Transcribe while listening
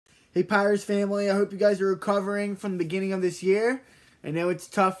Hey Pires family, I hope you guys are recovering from the beginning of this year. I know it's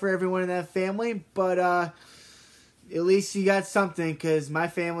tough for everyone in that family, but at least you got something, because my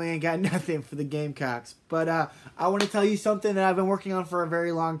family ain't got nothing for the Gamecocks. But I want to tell you something that I've been working on for a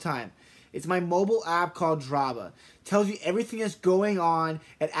very long time. It's my mobile app called Draba. It tells you everything that's going on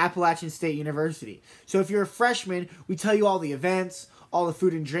at Appalachian State University. So if you're a freshman, we tell you all the events, all the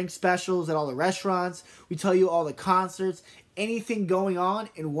food and drink specials at all the restaurants. We tell you all the concerts, anything going on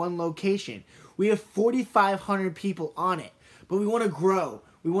in one location. We have 4,500 people on it, but we want to grow.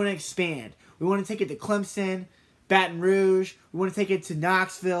 We want to expand. We want to take it to Clemson, Baton Rouge. We want to take it to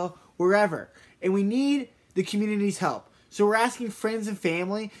Knoxville, wherever. And we need the community's help. So we're asking friends and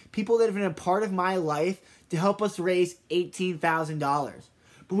family, people that have been a part of my life, to help us raise $18,000.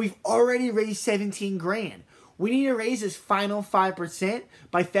 But we've already raised 17 grand. We need to raise this final 5%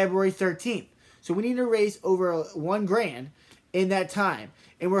 by February 13th. So we need to raise over 1 grand in that time.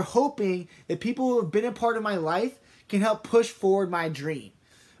 And we're hoping that people who have been a part of my life can help push forward my dream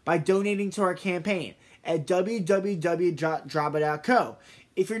by donating to our campaign at www.draba.co.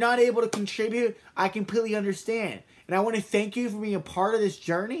 If you're not able to contribute, I completely understand. And I want to thank you for being a part of this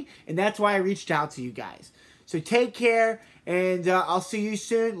journey, and that's why I reached out to you guys. So take care, and I'll see you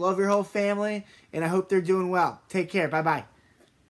soon. Love your whole family, and I hope they're doing well. Take care. Bye-bye.